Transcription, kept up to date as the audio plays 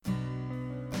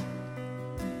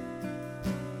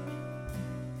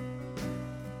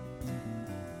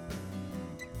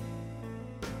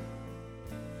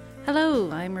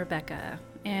Hello, I'm Rebecca,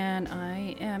 and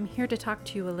I am here to talk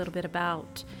to you a little bit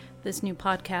about this new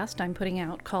podcast I'm putting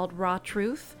out called Raw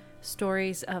Truth,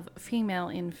 Stories of Female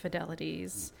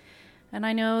Infidelities. And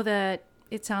I know that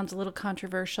it sounds a little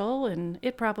controversial, and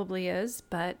it probably is,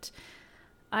 but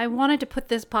I wanted to put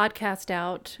this podcast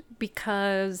out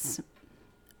because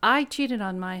I cheated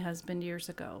on my husband years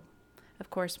ago. Of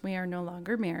course, we are no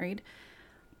longer married,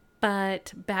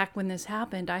 but back when this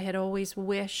happened, I had always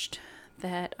wished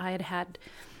that I had had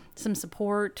some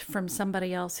support from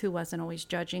somebody else who wasn't always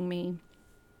judging me.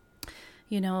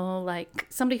 You know, like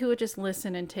somebody who would just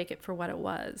listen and take it for what it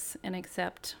was and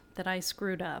accept that I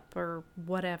screwed up or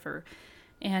whatever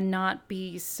and not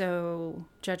be so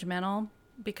judgmental,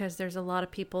 because there's a lot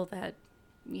of people that,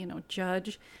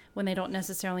 judge when they don't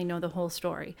necessarily know the whole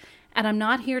story. And I'm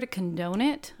not here to condone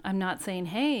it. I'm not saying,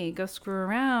 hey, go screw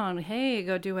around. Hey,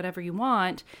 go do whatever you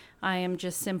want. I am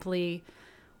just simply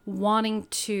wanting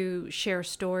to share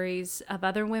stories of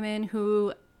other women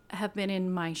who have been in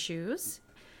my shoes,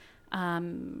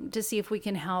 to see if we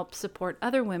can help support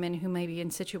other women who may be in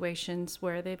situations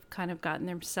where they've kind of gotten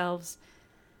themselves,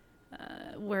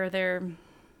 where they're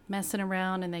messing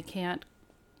around and they can't,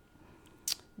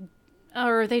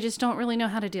 or they just don't really know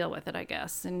how to deal with it, I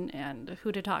guess, and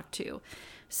who to talk to.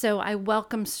 So I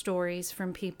welcome stories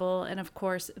from people. And of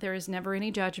course, there is never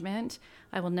any judgment.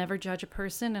 I will never judge a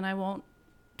person, and I won't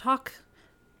talk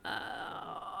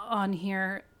on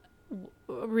here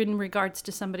in regards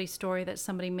to somebody's story that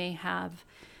somebody may have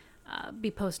be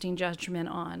posting judgment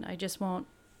on. I just won't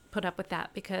put up with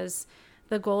that, because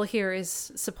the goal here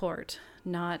is support,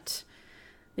 not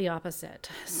the opposite.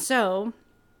 So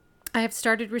I have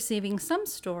started receiving some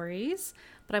stories,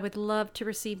 but I would love to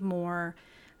receive more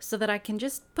so that I can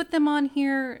just put them on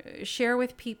here, share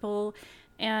with people.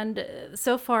 And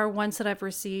so far, ones that I've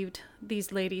received,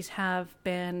 these ladies have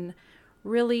been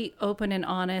really open and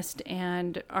honest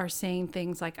and are saying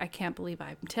things like, I can't believe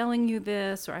I'm telling you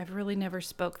this, or I've really never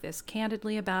spoke this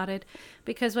candidly about it,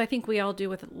 because I think we all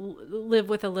live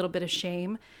with a little bit of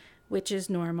shame, which is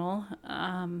normal.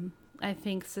 I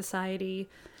think society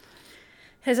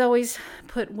has always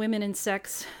put women and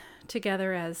sex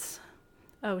together as,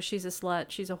 oh, she's a slut,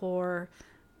 she's a whore,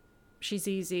 she's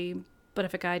easy. But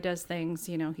if a guy does things,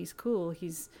 he's cool,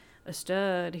 he's a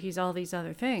stud, he's all these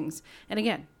other things. And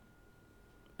again,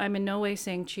 I'm in no way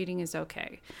saying cheating is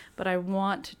okay, but I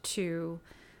want to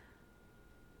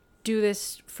do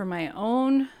this for my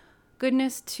own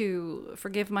goodness, to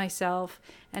forgive myself,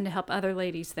 and to help other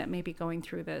ladies that may be going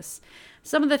through this.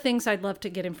 Some of the things I'd love to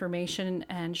get information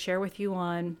and share with you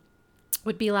on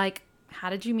would be like, how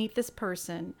did you meet this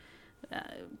person?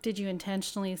 Did you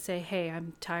intentionally say, hey,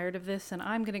 I'm tired of this and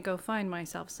I'm going to go find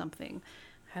myself something?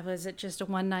 Was it just a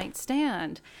one-night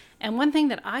stand? And one thing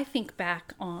that I think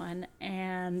back on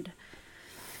and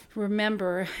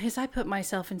remember is I put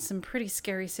myself in some pretty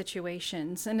scary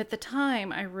situations. And at the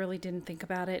time, I really didn't think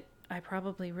about it. I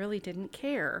probably really didn't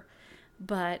care.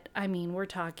 But, we're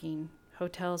talking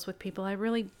hotels with people I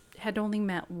really had only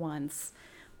met once.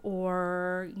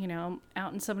 Or,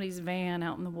 out in somebody's van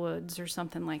out in the woods or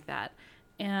something like that.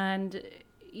 And,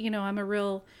 I'm a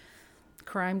real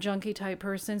crime junkie type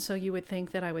person, so you would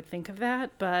think that I would think of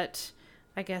that, but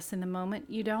I guess in the moment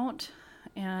you don't.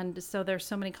 And so there's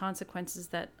so many consequences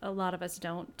that a lot of us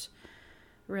don't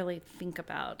really think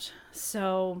about.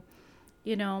 So,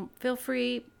 feel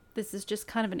free. This is just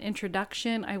kind of an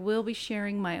introduction. I will be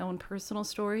sharing my own personal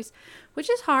stories, which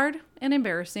is hard and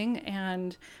embarrassing.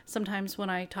 And sometimes when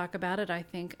I talk about it, I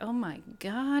think, oh my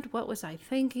God, what was I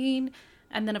thinking?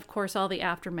 And then, of course, all the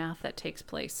aftermath that takes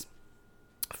place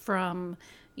from,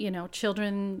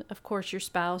 children, of course, your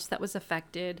spouse that was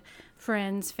affected,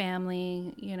 friends,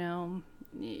 family,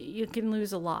 you can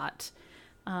lose a lot.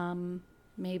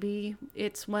 Maybe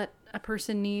it's what a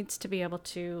person needs to be able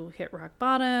to hit rock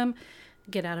bottom,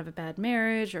 get out of a bad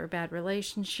marriage or a bad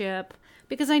relationship,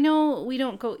 because I know we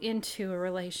don't go into a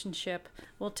relationship,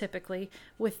 well, typically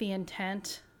with the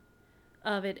intent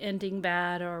of it ending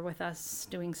bad or with us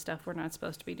doing stuff we're not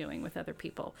supposed to be doing with other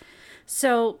people.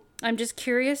 So I'm just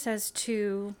curious as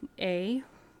to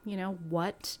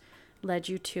what led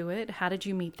you to it? How did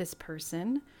you meet this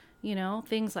person?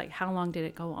 Things like, how long did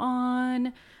it go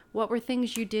on? What were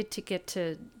things you did to get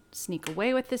to sneak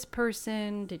away with this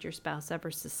person? Did your spouse ever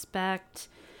suspect?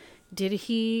 Did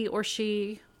he or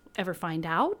she ever find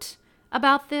out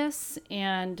about this?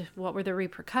 And what were the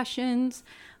repercussions?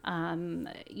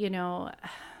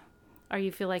 or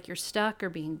you feel like you're stuck or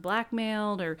being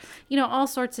blackmailed or, all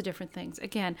sorts of different things.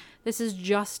 Again, this is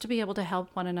just to be able to help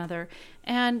one another.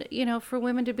 And, for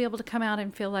women to be able to come out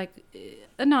and feel like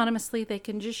anonymously they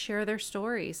can just share their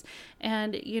stories.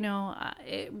 And,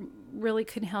 it really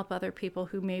can help other people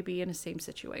who may be in the same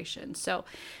situation. So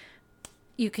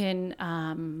you can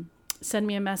send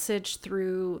me a message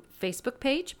through Facebook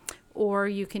page, or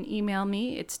you can email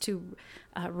me. It's to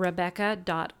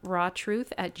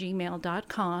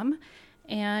rebecca.rawtruth@gmail.com.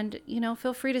 And,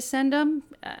 feel free to send them,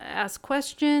 ask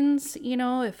questions.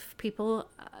 If people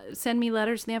send me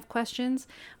letters and they have questions,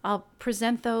 I'll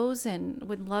present those and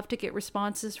would love to get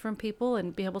responses from people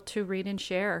and be able to read and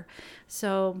share.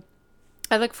 So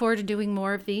I look forward to doing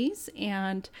more of these,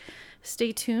 and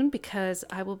stay tuned because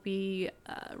I will be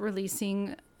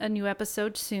releasing a new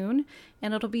episode soon,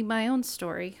 and it'll be my own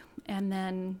story. And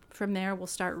then from there, we'll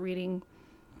start reading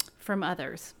from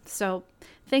others. So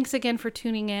thanks again for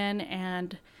tuning in,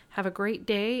 and have a great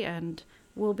day, and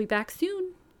we'll be back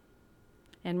soon.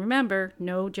 And remember,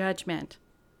 no judgment.